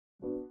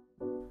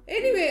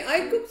Anyway,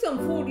 I cooked some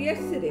food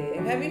yesterday.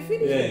 Have you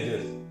finished it? Yeah, you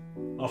did.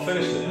 I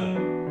finished it,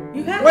 yeah.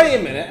 You have? Wait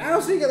a minute,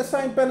 how do you get the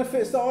same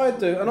benefits that I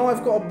do and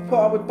I've got to put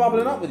up with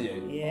bubbling up with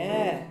you?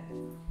 Yeah.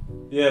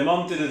 Yeah,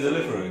 Mum did a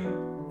delivery.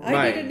 I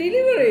Mate, did a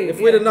delivery.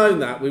 If we'd have known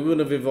that, we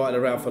wouldn't have invited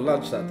her out for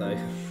lunch that day.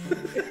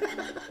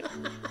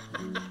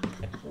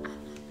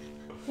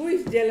 Who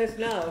is jealous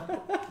now?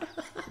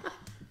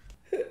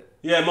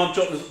 Yeah, Mum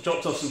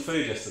dropped off some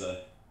food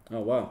yesterday. Oh,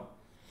 wow.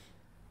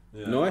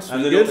 Yeah. Nice,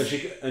 And good.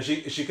 then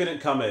she couldn't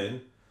come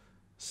in,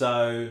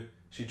 so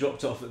she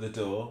dropped it off at the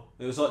door.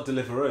 It was like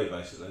Deliveroo,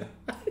 basically.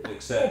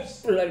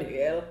 Except Bloody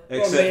hell.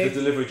 the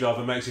delivery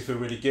driver makes you feel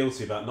really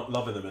guilty about not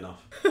loving them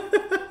enough.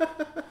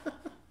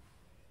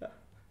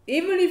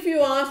 Even if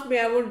you asked me,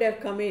 I wouldn't have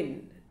come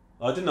in.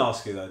 I didn't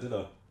ask you though, did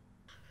I?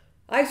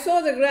 I saw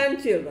the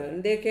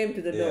grandchildren. They came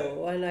to the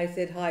door and I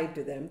said hi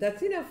to them.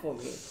 That's enough for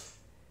me.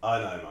 I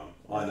know, Mum.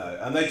 I know.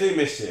 And they do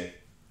miss you.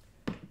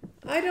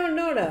 I don't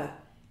know that.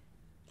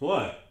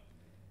 Why?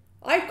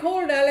 I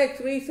called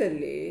Alex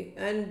recently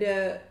and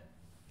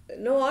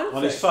no answer.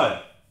 On his phone?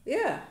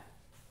 Yeah.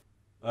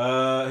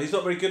 He's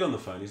not very good on the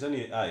phone. He's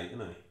only 8, isn't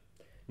he?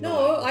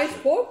 No, I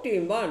spoke to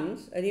him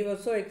once and he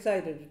was so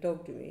excited to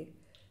talk to me.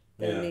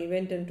 Then he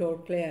went and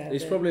told Claire.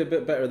 He's probably a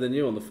bit better than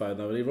you on the phone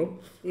though, isn't he, Rom?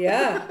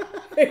 Yeah.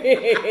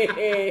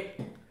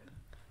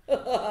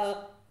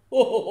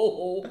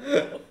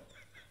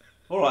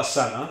 Alright,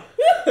 Santa.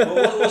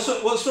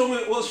 What's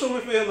wrong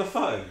with me on the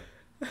phone?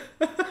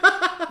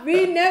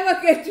 We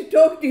never get to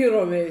talk to you,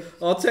 Romesh.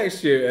 I'll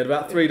text you and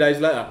about 3 days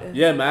later.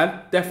 Yeah,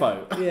 man,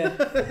 defo. Yeah.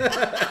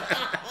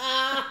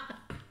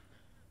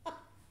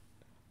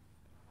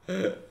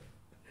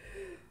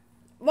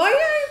 Why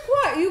are you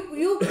quiet?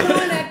 You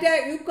can't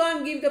attack. You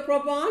can't give the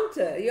proper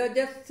answer. You're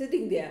just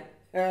sitting there.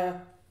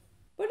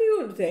 What do you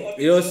want to say?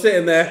 You're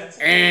sitting there.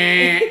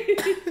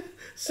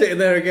 Sitting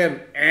there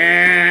again.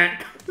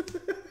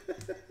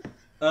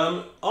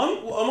 Am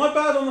I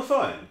bad on the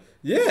phone?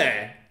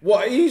 Yeah.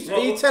 What, are you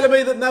telling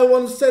me that no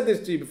one's said this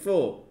to you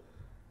before?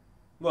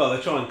 Well,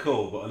 they try and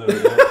call, but I never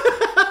really answer.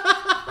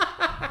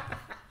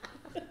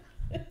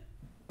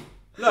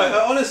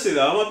 No, honestly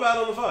though, am I bad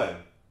on the phone?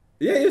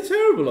 Yeah, you're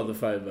terrible on the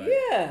phone, mate.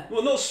 Yeah.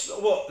 Well, not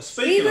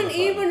speaking on the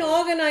phone. Even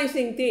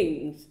organising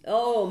things.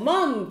 Oh,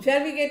 Mum,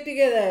 shall we get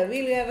together?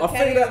 We'll have a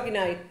karaoke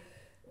night.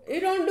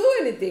 You don't do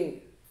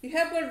anything. You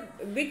have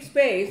got big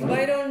space.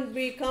 Why don't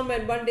we come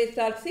and one day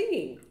start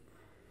singing?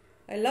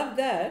 I love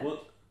that.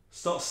 What?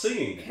 Start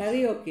singing?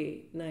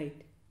 Karaoke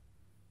night.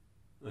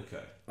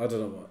 Okay. I don't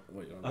know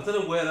what you're on. I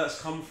don't know where that's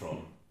come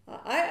from.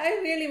 I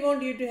really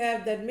want you to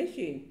have that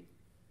machine.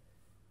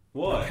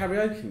 Why? A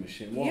karaoke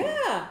machine? Why?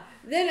 Yeah.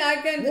 Then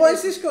I can... What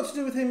has this got to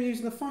do with him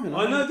using the phone?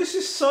 I know, this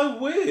is so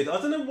weird. I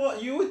don't know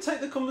what... You would take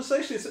the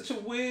conversation in such a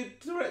weird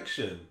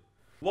direction.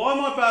 Why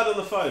am I bad on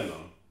the phone,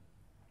 Mum?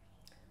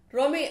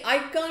 Romy, I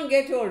can't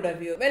get hold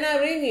of you. When I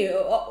ring you,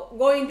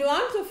 go into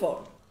answer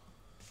phone.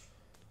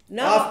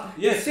 Now...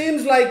 It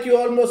seems like you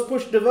almost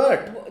pushed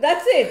divert.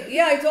 That's it.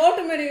 Yeah, it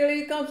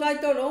automatically comes. I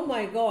thought, oh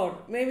my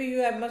God, maybe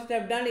you must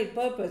have done it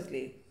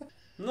purposely.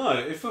 No,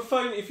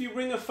 if you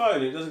ring a phone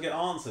and it doesn't get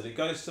answered, it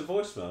goes to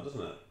voicemail, doesn't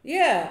it?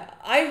 Yeah,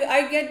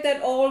 I get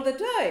that all the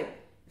time.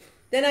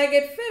 Then I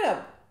get fed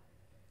up.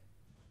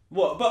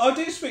 What? But I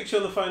do speak to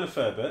you on the phone a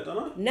fair bit, don't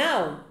I?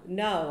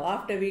 Now,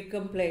 after we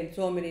complained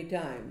so many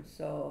times,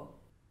 so...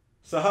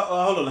 So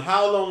hold on,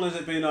 how long has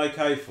it been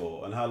okay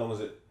for? And how long has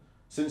it...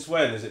 Since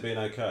when has it been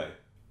okay?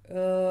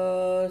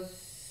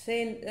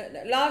 Since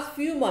last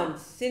few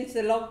months, since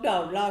the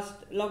last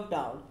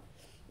lockdown.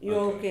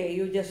 You're okay.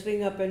 You just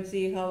ring up and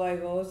see how I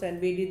was,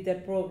 and we did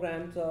that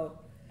program, so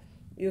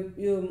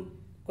you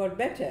got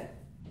better.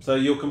 So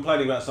you're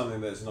complaining about something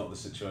that's not the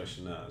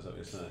situation now, is that what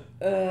you're saying?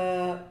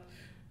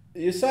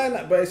 You're saying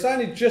that, but it's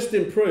only just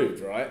improved,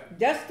 right?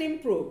 Just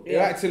improved.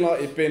 You're acting like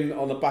you've been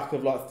on the back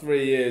of like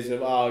 3 years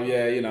of, oh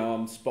yeah, you know,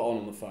 I'm spot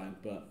on the phone,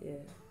 but...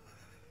 Yeah.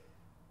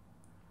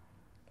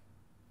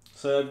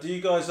 So do you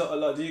guys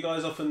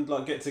often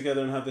like get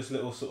together and have this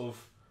little sort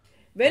of...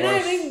 When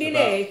I ring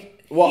Dinesh...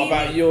 What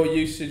about your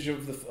usage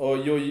of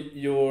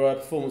your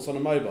performance on a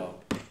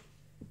mobile?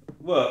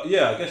 Well,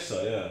 yeah, I guess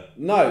so, yeah.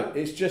 No,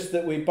 it's just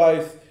that we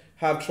both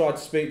have tried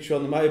to speak to you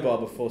on the mobile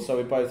before, so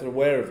we're both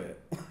aware of it.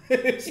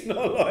 It's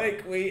not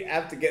like we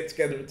have to get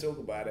together and talk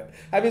about it.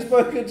 Have you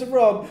spoken to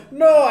Rob?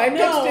 No, I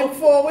texted him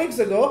 4 weeks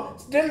ago.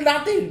 Still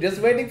nothing. Just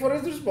waiting for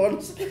his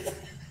response.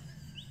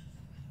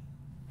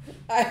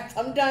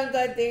 Sometimes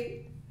I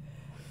think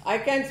I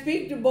can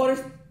speak to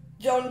Boris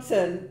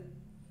Johnson.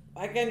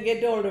 I can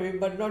get hold of him,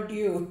 but not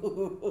you.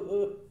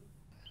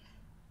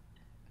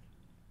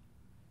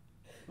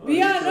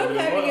 We are not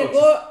having a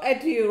go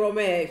at you,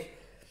 Romesh.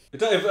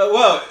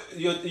 Well,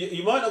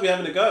 you might not be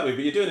having a go at me,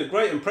 but you're doing a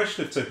great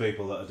impression of two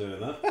people that are doing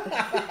that.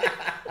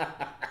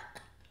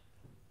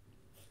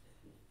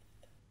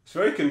 It's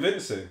very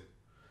convincing.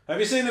 Have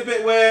you seen the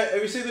bit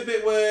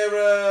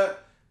where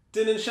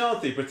Din and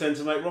Shanthi pretend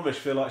to make Romesh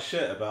feel like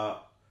shit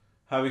about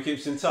how he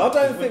keeps in touch?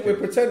 I don't think we're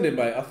pretending,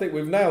 mate. I think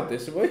we've nailed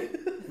this, have we?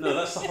 No,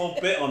 that's the whole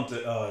bit on...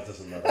 Oh, it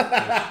doesn't matter.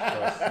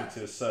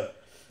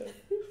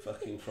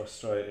 Fucking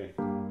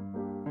frustrating.